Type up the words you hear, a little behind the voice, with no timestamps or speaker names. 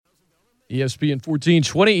ESPN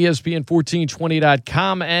 1420,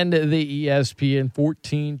 ESPN1420.com, and the ESPN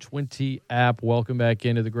 1420 app. Welcome back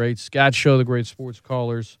into the Great Scott Show, the Great Sports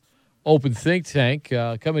Callers Open Think Tank,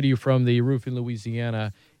 coming to you from the Roofing,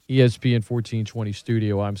 Louisiana ESPN 1420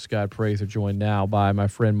 studio. I'm Scott Prather, joined now by my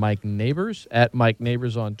friend Mike Nabors, at Mike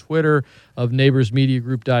Nabors on Twitter, of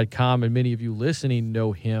NaborsMediaGroup.com, and many of you listening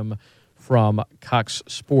know him from Cox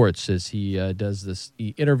Sports as he does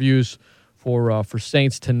he interviews for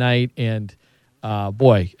Saints tonight, and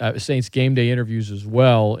Saints game day interviews as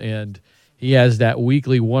well. And he has that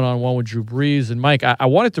weekly one-on-one with Drew Brees. And Mike, I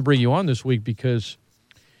wanted to bring you on this week because,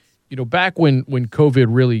 back when COVID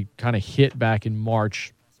really kind of hit back in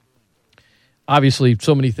March, obviously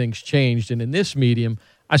so many things changed. And in this medium,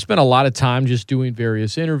 I spent a lot of time just doing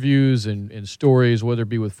various interviews and stories, whether it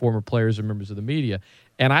be with former players or members of the media.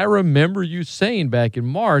 And I remember you saying back in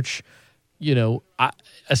March,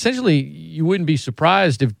 essentially, you wouldn't be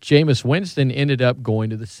surprised if Jameis Winston ended up going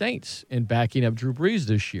to the Saints and backing up Drew Brees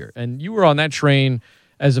this year. And you were on that train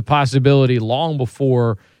as a possibility long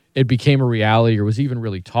before it became a reality or was even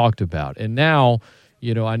really talked about. And now,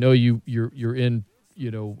 I know you're in,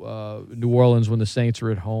 New Orleans when the Saints are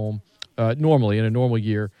at home. Normally, in a normal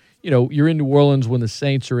year, you're in New Orleans when the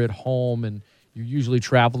Saints are at home, and you're usually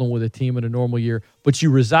traveling with a team in a normal year, but you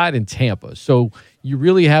reside in Tampa. So you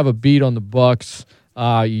really have a beat on the Bucs.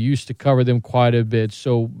 You used to cover them quite a bit.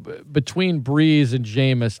 So between Brees and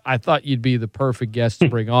Jameis, I thought you'd be the perfect guest to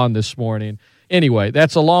bring on this morning. Anyway,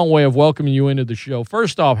 that's a long way of welcoming you into the show.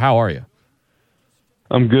 First off, how are you?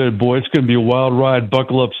 I'm good, boy. It's going to be a wild ride.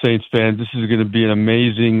 Buckle up, Saints fans. This is going to be an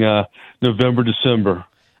amazing November, December.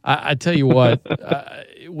 I tell you what,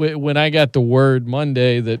 when I got the word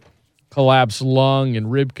Monday that collapsed lung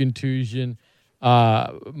and rib contusion,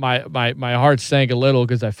 my heart sank a little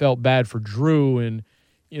because I felt bad for Drew. And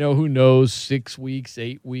who knows, 6 weeks,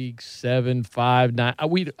 8 weeks, 7, 5, 9.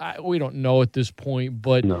 We don't know at this point,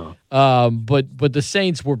 but no. But the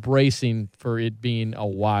Saints were bracing for it being a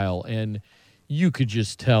while, and you could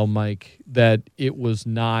just tell, Mike, that it was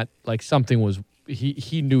not like something was.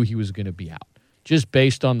 He knew he was going to be out just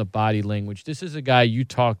based on the body language. This is a guy you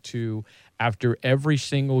talk to after every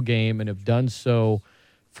single game and have done so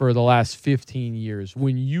for the last 15 years.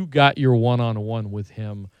 When you got your one-on-one with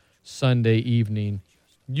him Sunday evening,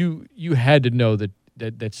 you had to know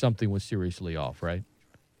that something was seriously off, right?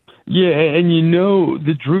 Yeah, and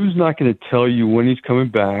that Drew's not going to tell you when he's coming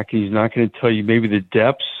back. He's not going to tell you maybe the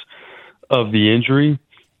depths of the injury.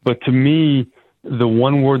 But to me, the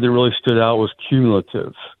one word that really stood out was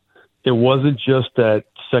cumulative. It wasn't just that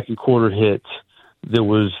second quarter hit that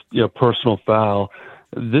was personal foul.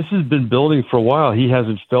 This has been building for a while. He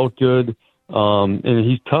hasn't felt good, and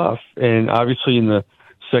he's tough. And obviously in the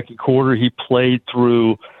second quarter, he played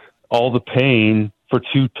through all the pain for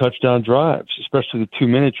 2 touchdown drives, especially the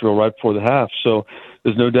 2-minute drill right before the half. So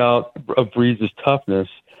there's no doubt of Brees' toughness.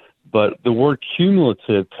 But the word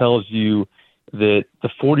cumulative tells you that the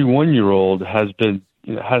 41-year-old has been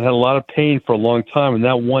had a lot of pain for a long time, and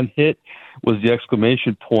that one hit was the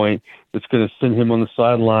exclamation point that's going to send him on the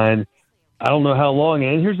sideline. I don't know how long.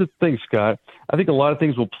 And here's the thing, Scott. I think a lot of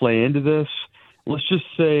things will play into this. Let's just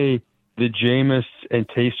say that Jameis and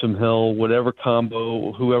Taysom Hill, whatever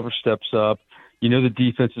combo, whoever steps up, the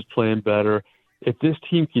defense is playing better. If this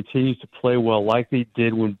team continues to play well like they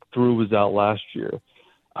did when Drew was out last year,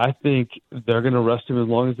 I think they're going to rest him as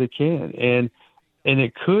long as they can. And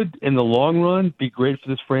it could, in the long run, be great for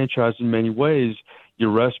this franchise in many ways.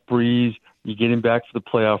 You rest Brees, you get him back for the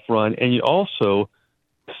playoff run, and you also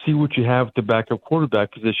see what you have at the backup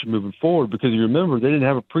quarterback position moving forward, because you remember they didn't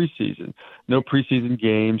have a preseason, no preseason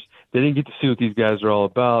games. They didn't get to see what these guys are all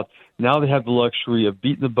about. Now they have the luxury of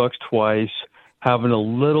beating the Bucs twice, having a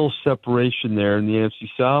little separation there in the NFC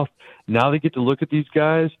South. Now they get to look at these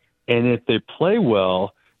guys, and if they play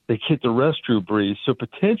well, they get to rest Drew Brees. So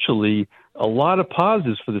potentially a lot of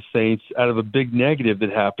positives for the Saints out of a big negative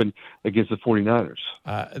that happened against the 49ers.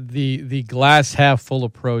 The glass half full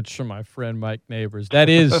approach from my friend Mike Nabors. That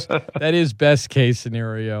is best case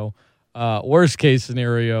scenario. Worst case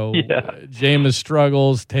scenario, Jameis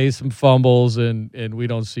struggles, Taysom fumbles, and we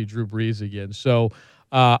don't see Drew Brees again. So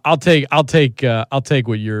I'll take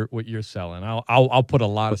what you're selling. I'll put a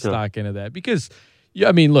lot of stock into that because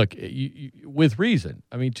look, with reason.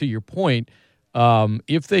 To your point.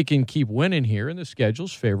 If they can keep winning here and the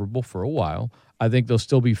schedule's favorable for a while, I think they'll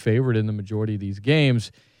still be favored in the majority of these games.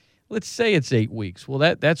 Let's say it's 8 weeks.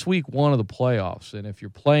 Well, that's week 1 of the playoffs. And if you're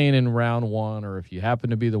playing in round 1 or if you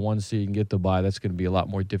happen to be the 1 seed and get the bye, that's going to be a lot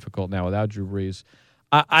more difficult now without Drew Brees.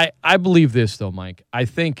 I believe this, though, Mike. I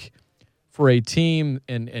think for a team,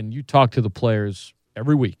 and you talk to the players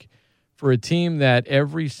every week, for a team that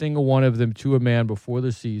every single one of them to a man before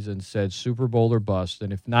the season said Super Bowl or bust,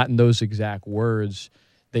 and if not in those exact words,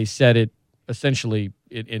 they said it essentially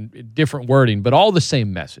in different wording, but all the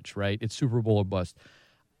same message, right? It's Super Bowl or bust.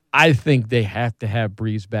 I think they have to have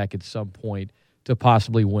Brees back at some point to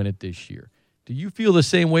possibly win it this year. Do you feel the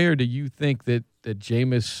same way, or do you think that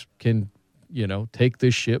Jameis can, take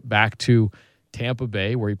this ship back to Tampa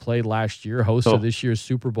Bay, where he played last year, host of this year's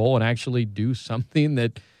Super Bowl, and actually do something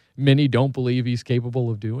that many don't believe he's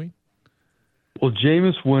capable of doing? Well,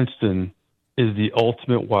 Jameis Winston is the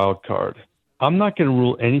ultimate wild card. I'm not going to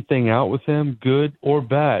rule anything out with him, good or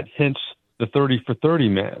bad, hence the 30 for 30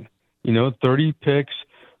 man. 30 picks,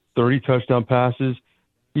 30 touchdown passes.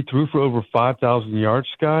 He threw for over 5,000 yards,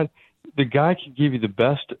 Scott. The guy can give you the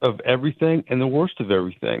best of everything and the worst of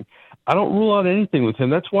everything. I don't rule out anything with him.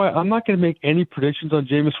 That's why I'm not going to make any predictions on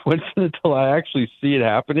Jameis Winston until I actually see it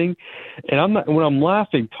happening. And when I'm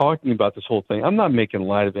laughing, talking about this whole thing, I'm not making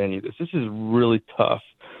light of any of this. This is really tough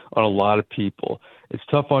on a lot of people. It's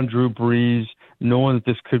tough on Drew Brees, knowing that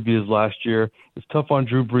this could be his last year. It's tough on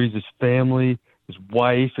Drew Brees' family, his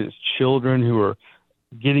wife, his children who are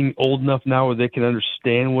getting old enough now where they can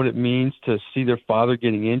understand what it means to see their father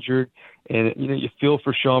getting injured. And, you feel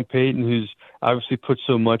for Sean Payton, who's obviously put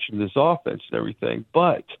so much into this offense and everything.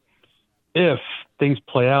 But if things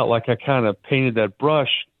play out like I kind of painted that brush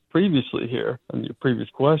previously here on your previous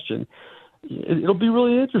question, it'll be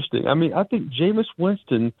really interesting. I mean, I think Jameis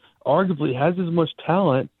Winston arguably has as much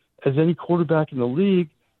talent as any quarterback in the league,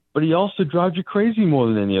 but he also drives you crazy more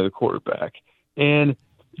than any other quarterback. And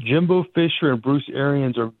Jimbo Fisher and Bruce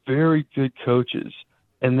Arians are very good coaches,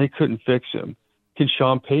 and they couldn't fix him. Can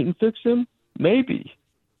Sean Payton fix him? Maybe.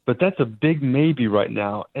 But that's a big maybe right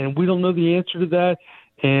now, and we don't know the answer to that.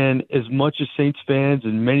 And as much as Saints fans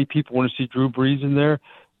and many people want to see Drew Brees in there,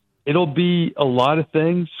 it'll be a lot of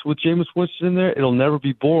things with Jameis Winston in there. It'll never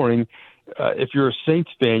be boring. If you're a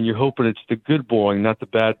Saints fan, you're hoping it's the good boring, not the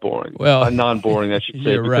bad boring. Well, non-boring, I should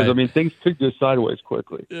say. Because, right. Things could go sideways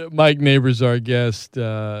quickly. Mike Nabors, our guest,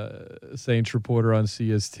 Saints reporter on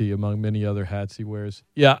CST, among many other hats he wears.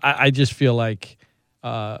 Yeah, I just feel like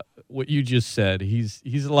what you just said, he's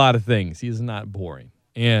a lot of things. He's not boring.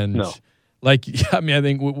 And, no. I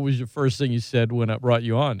think what was your first thing you said when I brought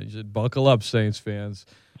you on? You said, buckle up, Saints fans.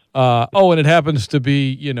 And it happens to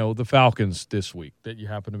be, the Falcons this week that you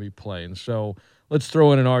happen to be playing. So let's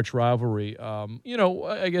throw in an arch rivalry.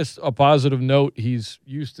 I guess a positive note, he's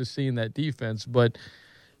used to seeing that defense, but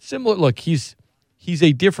similar. Look, he's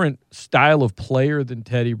a different style of player than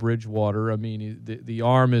Teddy Bridgewater. I mean, the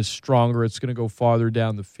arm is stronger. It's going to go farther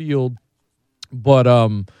down the field. But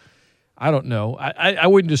I don't know. I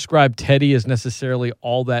wouldn't describe Teddy as necessarily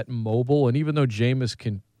all that mobile. And even though Jameis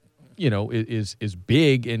can, is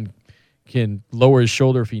big and can lower his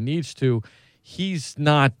shoulder if he needs to, he's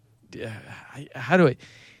not.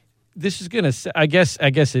 This is gonna. I guess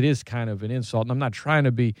it is kind of an insult, and I'm not trying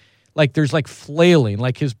to be like. There's flailing,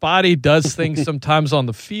 like his body does things sometimes on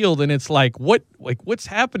the field, and it's what's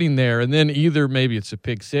happening there? And then either maybe it's a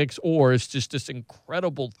pick six, or it's just this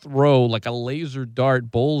incredible throw, like a laser dart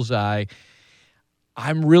bullseye.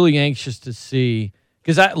 I'm really anxious to see.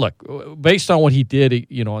 Because based on what he did,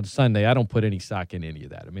 on Sunday, I don't put any stock in any of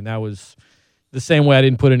that. I mean, that was the same way I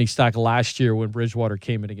didn't put any stock last year when Bridgewater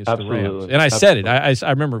came in against the Rams. And I said it. I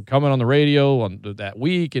remember coming on the radio on that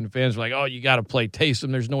week, and fans were like, "Oh, you got to play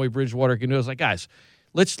Taysom. There's no way Bridgewater can do it." I was like, guys,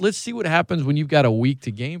 let's see what happens when you've got a week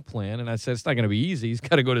to game plan. And I said it's not going to be easy. He's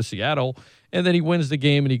got to go to Seattle, and then he wins the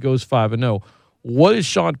game and he goes 5-0. What does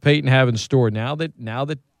Sean Payton have in store now that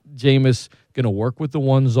Jameis going to work with the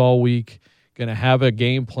ones all week? Going to have a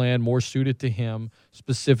game plan more suited to him,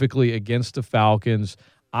 specifically against the Falcons.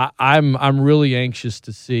 I'm really anxious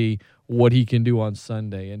to see what he can do on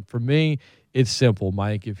Sunday. And for me, it's simple,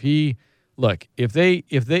 Mike. If the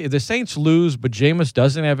Saints lose, but Jameis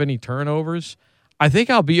doesn't have any turnovers, I think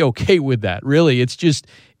I'll be okay with that. Really,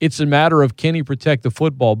 it's a matter of can he protect the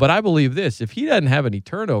football. But I believe this: if he doesn't have any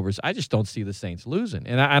turnovers, I just don't see the Saints losing,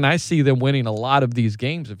 and I see them winning a lot of these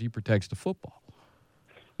games if he protects the football.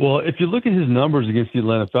 Well, if you look at his numbers against the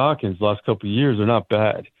Atlanta Falcons the last couple of years, they're not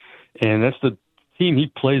bad. And that's the team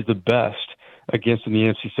he plays the best against in the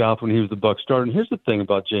NFC South when he was the Bucs starter. And here's the thing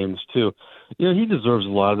about James, too. He deserves a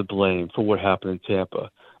lot of the blame for what happened in Tampa.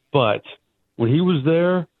 But when he was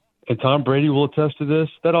there, and Tom Brady will attest to this,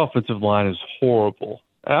 that offensive line is horrible.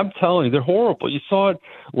 And I'm telling you, they're horrible. You saw it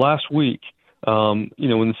last week, when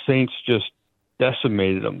the Saints just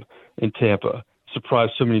decimated them in Tampa,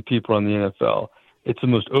 surprised so many people on the NFL. It's the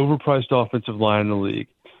most overpriced offensive line in the league.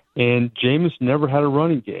 And Jameis never had a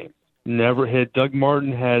running game. Never had. Doug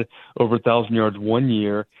Martin had over 1,000 yards one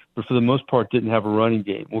year, but for the most part didn't have a running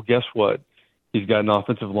game. Well, guess what? He's got an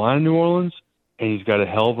offensive line in New Orleans, and he's got a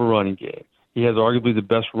hell of a running game. He has arguably the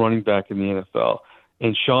best running back in the NFL.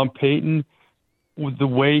 And Sean Payton, with the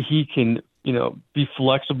way he can, be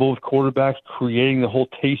flexible with quarterbacks, creating the whole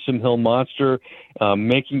Taysom Hill monster,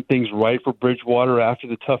 making things right for Bridgewater after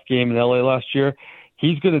the tough game in L.A. last year,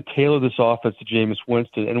 he's going to tailor this offense to Jameis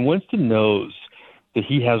Winston. And Winston knows that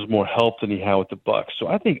he has more help than he had with the Bucs. So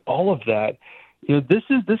I think all of that, this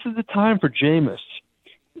is the time for Jameis.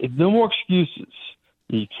 No more excuses.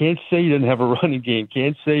 You can't say he doesn't have a running game.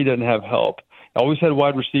 Can't say he doesn't have help. Always had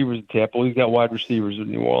wide receivers in Tampa. Always got wide receivers in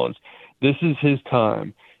New Orleans. This is his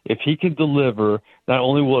time. If he can deliver, not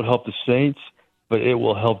only will it help the Saints, but it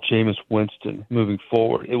will help Jameis Winston moving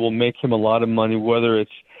forward. It will make him a lot of money, whether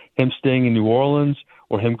it's him staying in New Orleans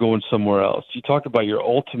or him going somewhere else. You talk about your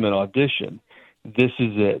ultimate audition. This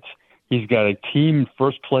is it. He's got a team in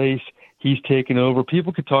first place. He's taken over.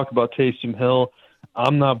 People could talk about Taysom Hill.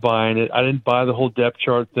 I'm not buying it. I didn't buy the whole depth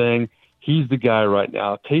chart thing. He's the guy right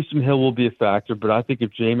now. Taysom Hill will be a factor, but I think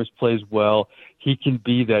if Jameis plays well, he can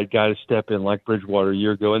be that guy to step in like Bridgewater a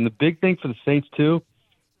year ago. And the big thing for the Saints, too,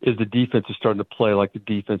 is the defense is starting to play like the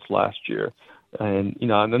defense last year. And,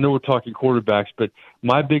 I know we're talking quarterbacks, but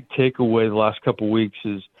my big takeaway the last couple of weeks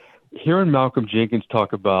is hearing Malcolm Jenkins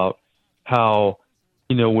talk about how,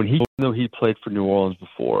 even though he played for New Orleans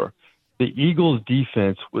before, the Eagles'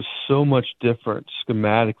 defense was so much different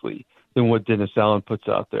schematically than what Dennis Allen puts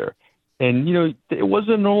out there. And, it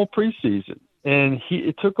wasn't a normal preseason. And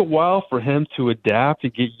it took a while for him to adapt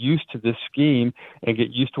and get used to this scheme and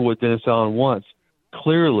get used to what Dennis Allen wants.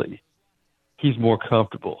 Clearly, he's more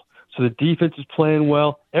comfortable. So the defense is playing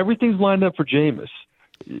well. Everything's lined up for Jameis.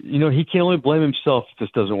 He can't only blame himself if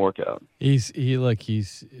this doesn't work out. He's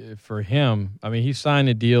for him. I mean, he signed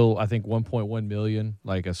a deal. I think $1.1 million,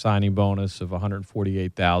 like a signing bonus of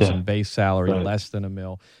 $148,000, base salary less than $1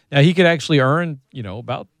 million. Now he could actually earn,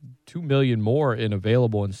 about $2 million more in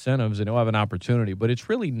available incentives, and he'll have an opportunity. But it's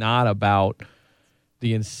really not about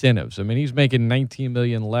the incentives. I mean, he's making $19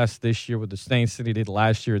 million less this year with the Saints than he did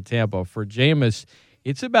last year at Tampa. For Jameis,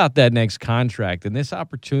 it's about that next contract and this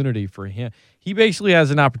opportunity for him. He basically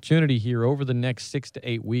has an opportunity here over the next 6 to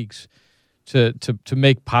 8 weeks to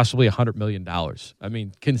make possibly $100 million. I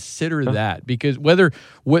mean, consider that, because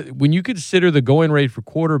when you consider the going rate for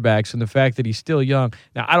quarterbacks and the fact that he's still young,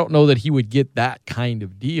 now I don't know that he would get that kind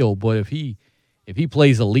of deal, but if he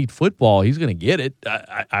plays elite football, he's going to get it.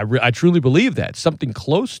 I truly believe that, something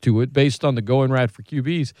close to it based on the going rate for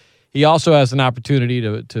QBs. He also has an opportunity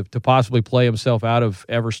to possibly play himself out of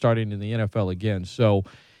ever starting in the NFL again. So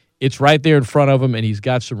it's right there in front of him, and he's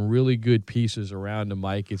got some really good pieces around him,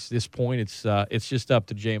 Mike. It's this point, it's just up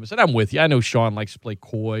to Jameis. And I'm with you. I know Sean likes to play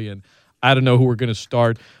coy, and I don't know who we're going to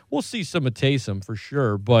start. We'll see some of Taysom for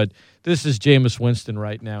sure, but this is Jameis Winston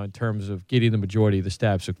right now in terms of getting the majority of the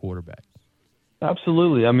snaps at quarterback.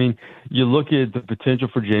 Absolutely. I mean, you look at the potential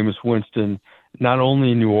for Jameis Winston, not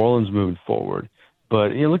only in New Orleans moving forward,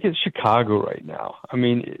 but look at Chicago right now. I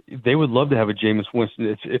mean, they would love to have a Jameis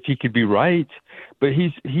Winston if he could be right. But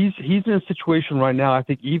he's in a situation right now. I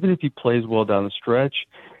think even if he plays well down the stretch,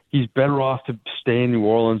 he's better off to stay in New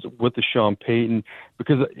Orleans with the Sean Payton,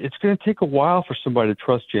 because it's going to take a while for somebody to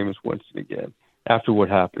trust Jameis Winston again after what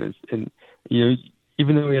happened. And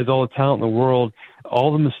even though he has all the talent in the world,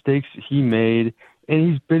 all the mistakes that he made, and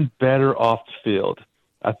he's been better off the field.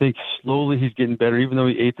 I think slowly he's getting better, even though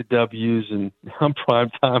he ate the W's and on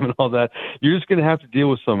prime time and all that. You're just going to have to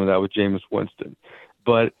deal with some of that with Jameis Winston.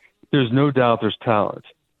 But there's no doubt there's talent.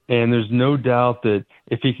 And there's no doubt that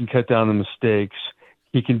if he can cut down the mistakes,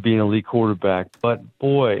 he can be an elite quarterback. But,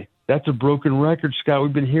 boy, that's a broken record, Scott.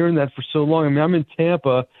 We've been hearing that for so long. I mean, I'm in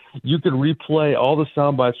Tampa. You could replay all the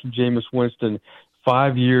sound bites from Jameis Winston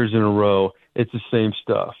 5 years in a row. It's the same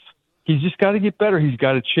stuff. He's just got to get better. He's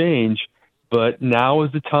got to change. But now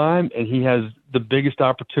is the time, and he has the biggest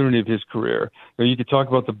opportunity of his career. You could talk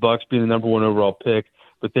about the Bucs being the number one overall pick,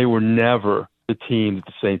 but they were never the team that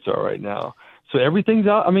the Saints are right now. So everything's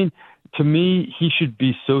out. I mean, to me, he should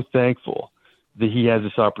be so thankful that he has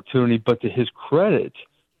this opportunity. But to his credit,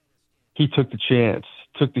 he took the chance,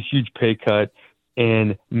 took the huge pay cut,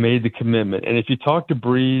 and made the commitment. And if you talk to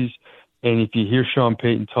Brees and if you hear Sean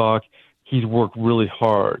Payton talk, he's worked really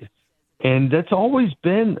hard. And that's always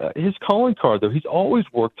been his calling card, though. He's always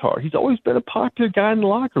worked hard. He's always been a popular guy in the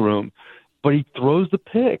locker room, but he throws the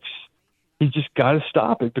picks. He's just got to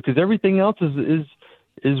stop it, because everything else is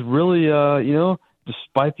really,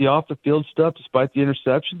 despite the off the field stuff, despite the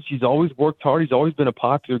interceptions, he's always worked hard. He's always been a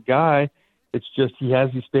popular guy. It's just he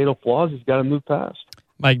has these fatal flaws he's got to move past.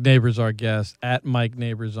 Mike Nabors, our guest, at Mike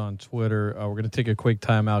Nabors on Twitter. We're going to take a quick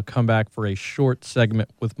timeout, come back for a short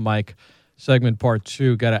segment with Mike. Segment part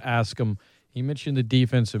 2, got to ask him. He mentioned the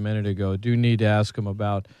defense a minute ago. Do need to ask him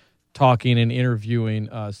about talking and interviewing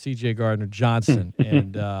C.J. Gardner-Johnson.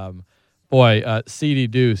 And, C.D.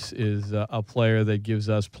 Deuce is a player that gives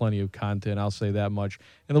us plenty of content. I'll say that much.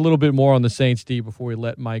 And a little bit more on the Saints D before we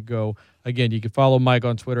let Mike go. Again, you can follow Mike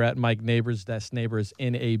on Twitter at Mike Nabors. That's Nabors,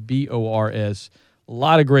 Nabors. A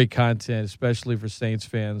lot of great content, especially for Saints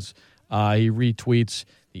fans. He retweets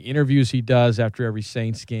the interviews he does after every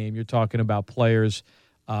Saints game. You're talking about players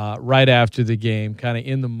right after the game, kind of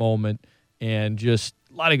in the moment, and just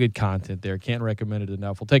a lot of good content there. Can't recommend it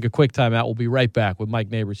enough. We'll take a quick time out. We'll be right back with Mike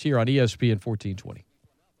Nabors here on ESPN 1420.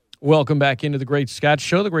 Welcome back into the Great Scott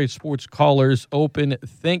Show, the Great Sports Callers Open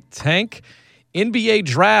Think Tank. NBA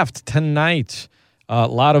Draft tonight. A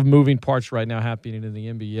lot of moving parts right now happening in the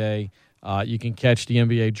NBA. You can catch the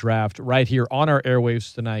NBA Draft right here on our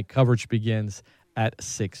airwaves tonight. Coverage begins at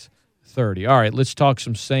 6:30. All right, let's talk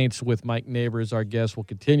some Saints with Mike Nabors, our guest. We'll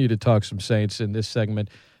continue to talk some Saints in this segment.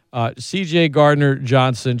 C.J.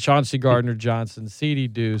 Gardner-Johnson, Chauncey Gardner-Johnson, C.D.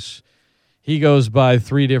 Deuce. He goes by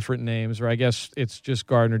 3 different names, or I guess it's just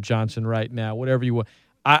Gardner-Johnson right now, whatever you want.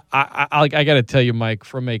 I got to tell you, Mike,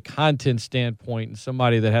 from a content standpoint and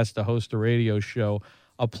somebody that has to host a radio show,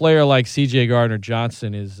 a player like C.J.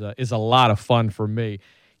 Gardner-Johnson is a lot of fun for me.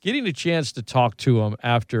 Getting a chance to talk to him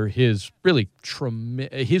after his really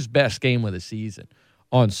his best game of the season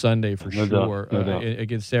on Sunday for sure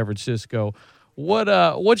against San Francisco.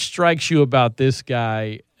 What strikes you about this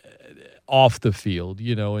guy off the field,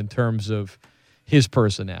 in terms of his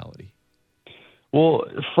personality? Well,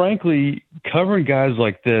 frankly, covering guys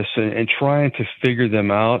like this and trying to figure them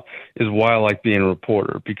out is why I like being a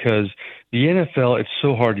reporter, because the NFL, it's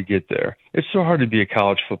so hard to get there. It's so hard to be a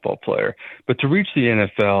college football player. But to reach the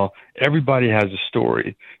NFL, everybody has a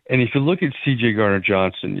story. And if you look at C.J.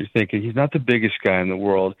 Gardner-Johnson, you're thinking he's not the biggest guy in the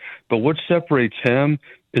world, but what separates him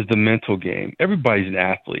is the mental game. Everybody's an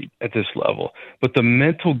athlete at this level. But the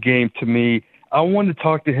mental game, to me, I wanted to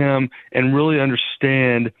talk to him and really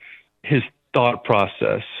understand his thought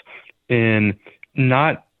process, and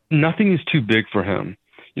nothing is too big for him.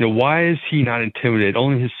 Why is he not intimidated?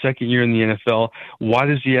 Only his second year in the NFL. Why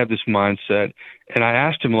does he have this mindset? And I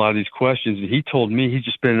asked him a lot of these questions, and he told me he's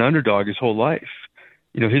just been an underdog his whole life.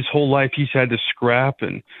 His whole life he's had to scrap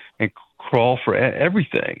and crawl for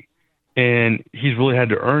everything, and he's really had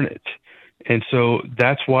to earn it. And so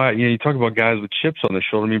that's why, you talk about guys with chips on their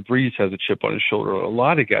shoulder. I mean, Brees has a chip on his shoulder. A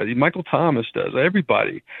lot of guys. Michael Thomas does.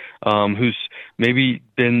 Everybody who's maybe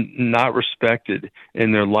been not respected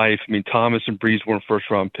in their life. I mean, Thomas and Brees weren't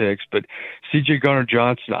first-round picks. But C.J.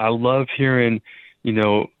 Gardner-Johnson, I love hearing,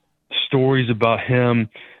 stories about him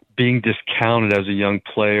being discounted as a young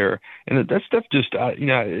player. And that stuff just,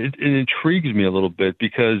 it intrigues me a little bit,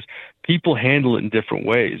 because people handle it in different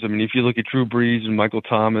ways. I mean, if you look at Drew Brees and Michael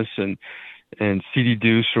Thomas and C.D.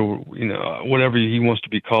 Deuce, or, whatever he wants to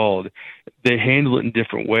be called, they handle it in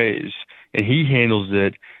different ways. And he handles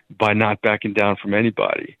it by not backing down from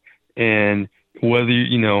anybody. And whether,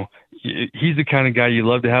 he's the kind of guy you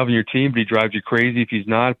love to have on your team, but he drives you crazy if he's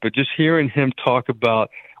not. But just hearing him talk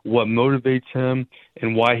about what motivates him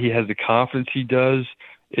and why he has the confidence he does,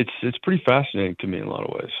 it's pretty fascinating to me in a lot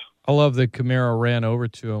of ways. I love that Kamara ran over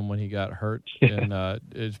to him when he got hurt and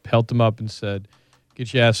helped him up and said,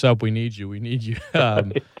 "Get your ass up. We need you. We need you."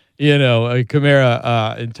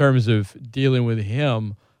 Kamara, in terms of dealing with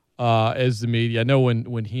him as the media, I know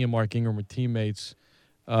when he and Mark Ingram were teammates,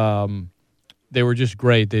 they were just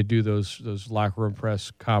great. They do those locker room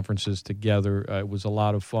press conferences together. It was a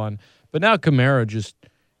lot of fun. But now Kamara just,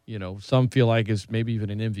 some feel like is maybe even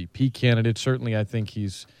an MVP candidate. Certainly, I think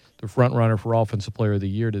he's the front runner for Offensive Player of the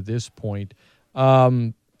Year to this point.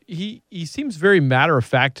 He seems very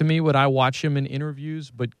matter-of-fact to me when I watch him in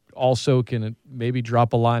interviews, but also can maybe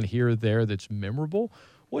drop a line here or there that's memorable.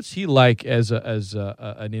 What's he like as an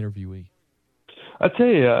interviewee? I tell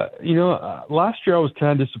you, last year I was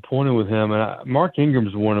kind of disappointed with him. And Mark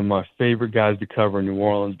Ingram's one of my favorite guys to cover in New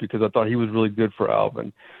Orleans, because I thought he was really good for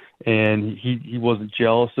Alvin. And he wasn't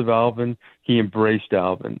jealous of Alvin. He embraced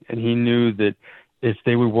Alvin. And he knew that if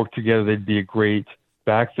they would work together, they'd be a great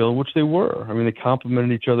backfield, which they were. I mean, they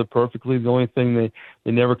complemented each other perfectly. The only thing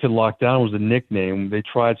they never could lock down was a nickname. They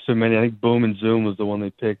tried so many. I think Boom and Zoom was the one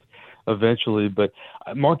they picked eventually. But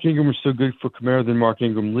Mark Ingram was so good for Kamara. Then Mark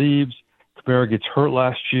Ingram leaves. Kamara gets hurt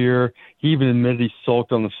last year. He even admitted he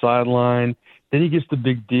sulked on the sideline. Then he gets the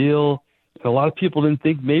big deal. And a lot of people didn't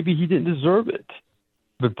think maybe he didn't deserve it.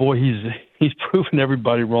 But boy, he's proven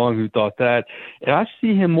everybody wrong who thought that. And I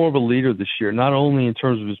see him more of a leader this year, not only in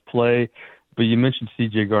terms of his play, but you mentioned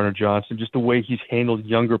C.J. Gardner-Johnson, just the way he's handled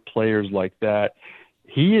younger players like that.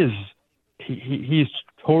 He's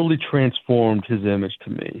totally transformed his image to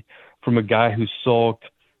me, from a guy who sulked,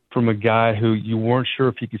 from a guy who you weren't sure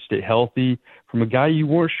if he could stay healthy, from a guy you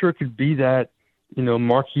weren't sure could be that,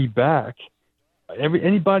 marquee back.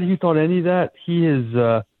 Anybody who thought any of that,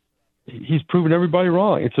 he's proven everybody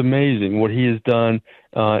wrong. It's amazing what he has done,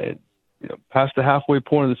 past the halfway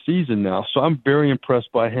point of the season now. So I'm very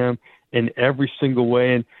impressed by him in every single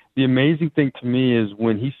way. And the amazing thing to me is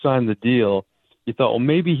when he signed the deal, you thought, well,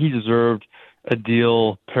 maybe he deserved a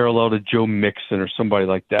deal parallel to Joe Mixon or somebody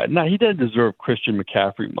like that. No, he doesn't deserve Christian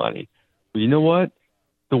McCaffrey money. But you know what?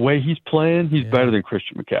 The way he's playing, he's better than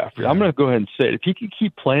Christian McCaffrey. Yeah. I'm going to go ahead and say it. If he can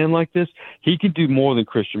keep playing like this, he can do more than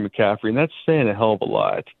Christian McCaffrey, and that's saying a hell of a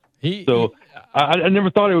lot. I never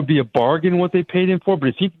thought it would be a bargain what they paid him for, but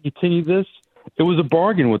if he can continue this, it was a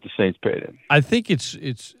bargain what the Saints paid him. I think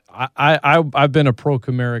I've been a pro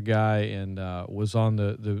Kamara guy and was on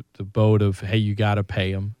the boat of, hey, you got to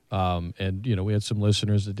pay him. And we had some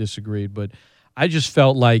listeners that disagreed, but I just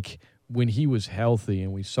felt like when he was healthy,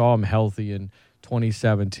 and we saw him healthy in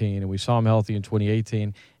 2017, and we saw him healthy in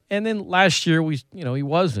 2018, and then last year he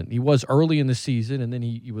wasn't. He was early in the season, and then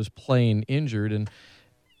he was playing injured, and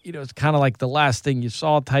it's kind of like the last thing you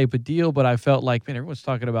saw type of deal. But I felt like, man, everyone's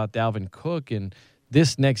talking about Dalvin Cook and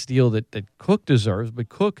this next deal that Cook deserves, but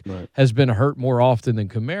Cook has been hurt more often than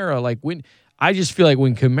Kamara. I just feel like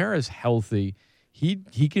when Kamara's healthy,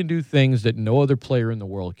 he can do things that no other player in the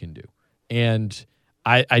world can do. And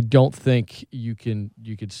I don't think you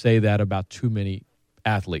could say that about too many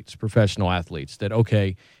athletes, professional athletes, that,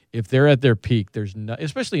 okay, if they're at their peak, there's no,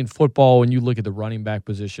 especially in football, when you look at the running back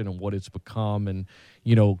position and what it's become, and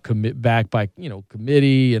commit back by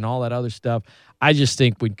committee and all that other stuff. I just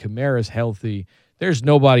think when Kamara's healthy, there's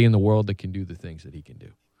nobody in the world that can do the things that he can do.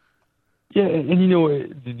 Yeah, and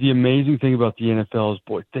the amazing thing about the NFL is,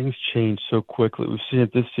 boy, things change so quickly. We've seen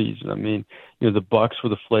it this season. I mean, the Bucs were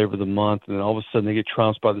the flavor of the month, and then all of a sudden they get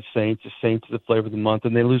trounced by the Saints. The Saints are the flavor of the month,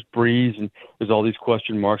 and they lose Brees, and there's all these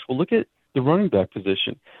question marks. Well, look at the running back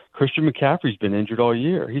position. Christian McCaffrey's been injured all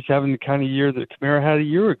year. He's having the kind of year that Kamara had a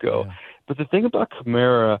year ago. Yeah. But the thing about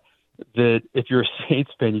Kamara that if you're a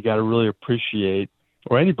Saints fan, you got to really appreciate,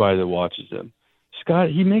 or anybody that watches him,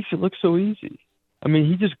 Scott, he makes it look so easy. I mean,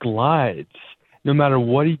 he just glides no matter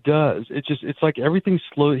what he does. It's like everything's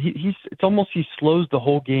slow. It's almost he slows the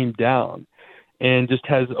whole game down, and just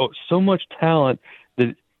has so much talent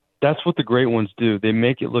that's what the great ones do. They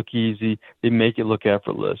make it look easy. They make it look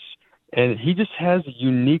effortless. And he just has a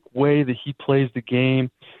unique way that he plays the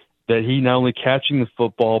game, that he not only catching the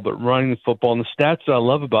football, but running the football. And the stats that I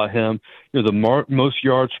love about him, the most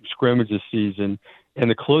yards from scrimmage this season,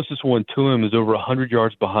 and the closest one to him is over 100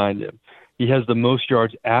 yards behind him. He has the most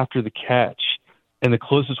yards after the catch, and the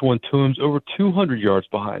closest one to him is over 200 yards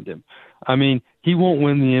behind him. I mean, he won't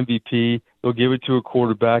win the MVP. They'll give it to a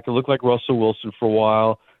quarterback. It looked like Russell Wilson for a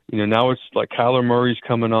while. Now it's like Kyler Murray's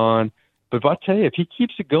coming on. But if I tell you, if he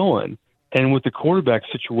keeps it going, and with the quarterback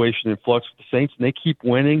situation in flux with the Saints, and they keep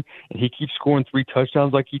winning, and he keeps scoring 3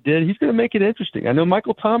 touchdowns like he did, he's going to make it interesting. I know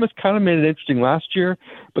Michael Thomas kind of made it interesting last year,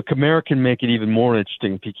 but Kamara can make it even more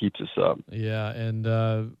interesting if he keeps this up. Yeah, and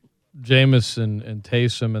Jameis and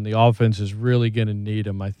Taysom and the offense is really going to need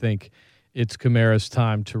him. I think it's Kamara's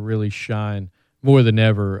time to really shine more than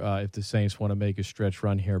ever if the Saints want to make a stretch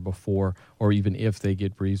run here before, or even if they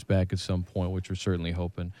get Brees back at some point, which we're certainly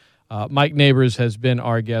hoping. Mike Nabors has been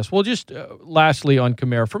our guest. Well, just lastly on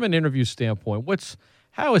Kamara, from an interview standpoint,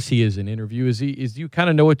 how is he as an interview? Do you kind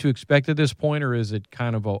of know what to expect at this point, or is it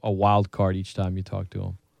kind of a wild card each time you talk to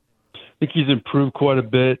him? I think he's improved quite a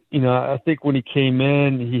bit. I think when he came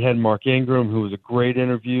in, he had Mark Ingram, who was a great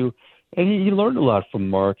interview, and he learned a lot from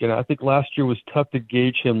Mark. And I think last year was tough to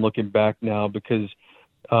gauge him looking back now because,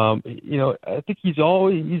 I think he's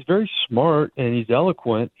very smart and he's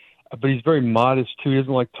eloquent, but he's very modest too. He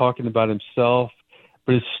doesn't like talking about himself,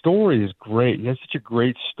 but his story is great. He has such a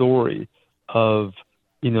great story of,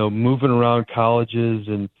 moving around colleges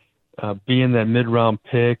and being that mid-round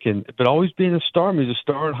pick, but always being a star. I mean, he was a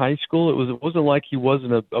star in high school. It wasn't like he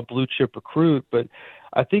wasn't a blue chip recruit, but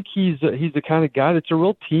I think he's the kind of guy that's a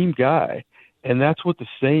real team guy, and that's what the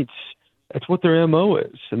Saints. That's what their MO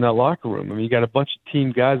is in that locker room. I mean, you got a bunch of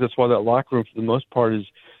team guys. That's why that locker room, for the most part, is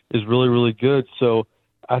really, really good. So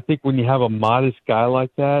I think when you have a modest guy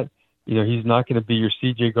like that, he's not going to be your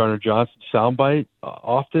C.J. Gardner-Johnson soundbite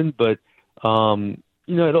often, but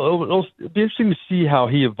it'll be interesting to see how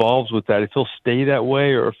he evolves with that. If he'll stay that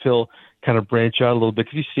way, or if he'll kind of branch out a little bit.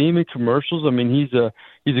 Because you see him in commercials. I mean,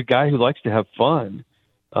 he's a guy who likes to have fun.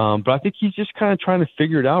 But I think he's just kind of trying to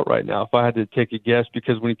figure it out right now, if I had to take a guess,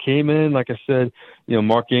 because when he came in, like I said,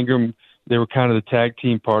 Mark Ingram, they were kind of the tag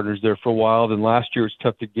team partners there for a while. Then last year it was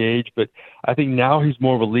tough to gauge, but I think now he's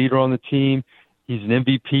more of a leader on the team. He's an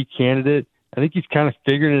MVP candidate. I think he's kind of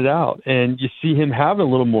figuring it out. And you see him having a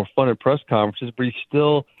little more fun at press conferences, but he's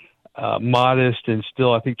still modest and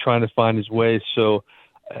still, I think, trying to find his way. So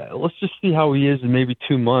let's just see how he is in maybe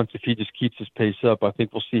 2 months. If he just keeps his pace up, I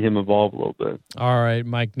think we'll see him evolve a little bit. All right,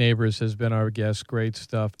 Mike Nabors has been our guest. Great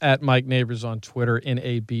stuff. At Mike Nabors on Twitter,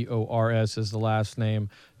 Nabors is the last name,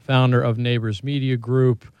 founder of Nabors Media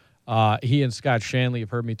Group. He and Scott Shanley have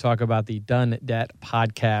heard me talk about the Done Dat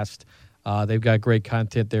podcast. They've got great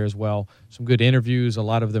content there as well. Some good interviews. A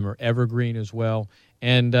lot of them are evergreen as well.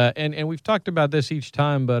 And we've talked about this each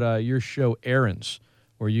time, but your show, Errands,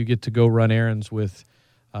 where you get to go run errands with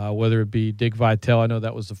whether it be Dick Vitale. I know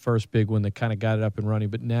that was the first big one that kind of got it up and running,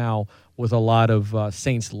 but now with a lot of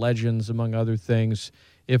Saints legends, among other things.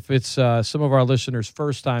 If it's some of our listeners'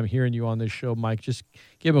 first time hearing you on this show, Mike, just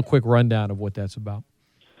give them a quick rundown of what that's about.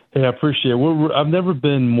 Hey, I appreciate it. I've never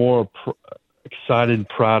been more excited and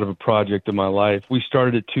proud of a project in my life. We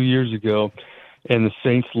started it 2 years ago, and the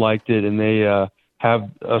Saints liked it, and they have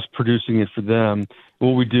us producing it for them.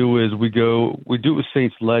 What we do is we do it with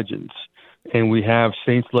Saints legends, and we have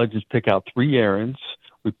Saints legends pick out 3 errands.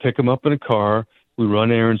 We pick them up in a car. We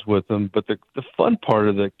run errands with them. But the fun part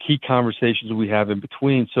of the key conversations we have in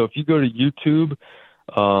between. So if you go to YouTube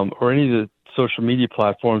or any of the social media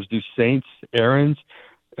platforms, do Saints errands.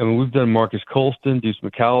 I mean, we've done Marcus Colston, Deuce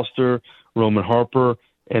McAllister, Roman Harper,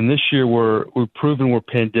 and this year we've proven we're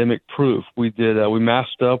pandemic proof. We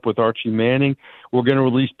masked up with Archie Manning. We're going to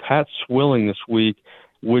release Pat Swilling this week,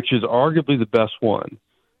 which is arguably the best one.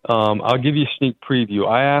 I'll give you a sneak preview.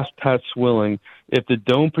 I asked Pat Swilling if the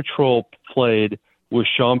Dome Patrol played with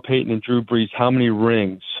Sean Payton and Drew Brees, how many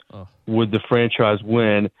rings would the franchise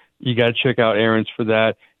win? You got to check out Aaron's for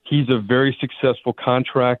that. He's a very successful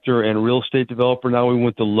contractor and real estate developer. Now we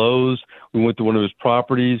went to Lowe's. We went to one of his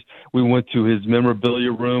properties. We went to his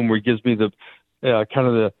memorabilia room where he gives me the kind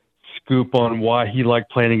of the scoop on why he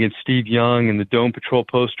liked playing against Steve Young and the Dome Patrol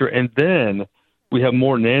poster. And then we have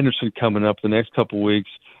Morton Anderson coming up the next couple of weeks.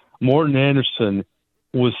 Morton Anderson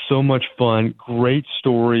was so much fun. Great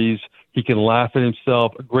stories. He can laugh at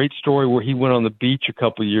himself. A great story where he went on the beach a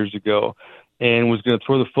couple of years ago and was going to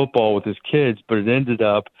throw the football with his kids, but it ended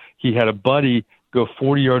up he had a buddy go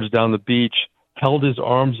 40 yards down the beach, held his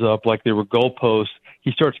arms up like they were goalposts.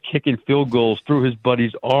 He starts kicking field goals through his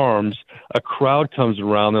buddy's arms. A crowd comes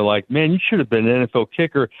around. They're like, man, you should have been an NFL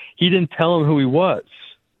kicker. He didn't tell him who he was.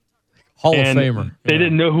 Hall of Famer. They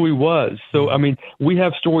didn't know who he was. So, I mean, we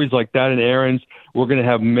have stories like that in Aaron's. We're going to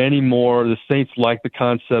have many more. The Saints like the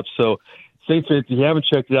concept. So, Saints fans, if you haven't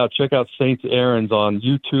checked it out, check out Saints Aaron's on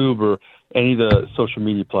YouTube or any of the social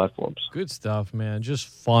media platforms. Good stuff, man. Just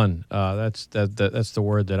fun. That's the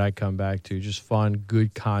word that I come back to. Just fun,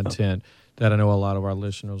 good content that I know a lot of our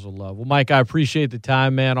listeners will love. Well, Mike, I appreciate the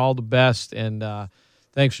time, man. All the best. And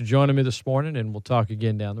thanks for joining me this morning, and we'll talk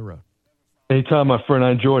again down the road. Anytime, my friend.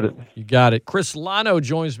 I enjoyed it. You got it. Chris Lano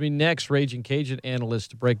joins me next, Raging Cajun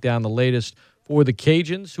analyst, to break down the latest for the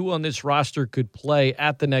Cajuns, who on this roster could play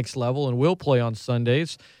at the next level and will play on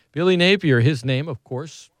Sundays. Billy Napier, his name, of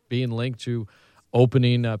course, being linked to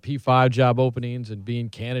opening P5 job openings and being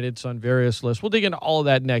candidates on various lists. We'll dig into all of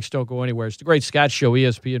that next. Don't go anywhere. It's the Great Scott Show,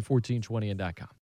 ESPN 1420 and .com.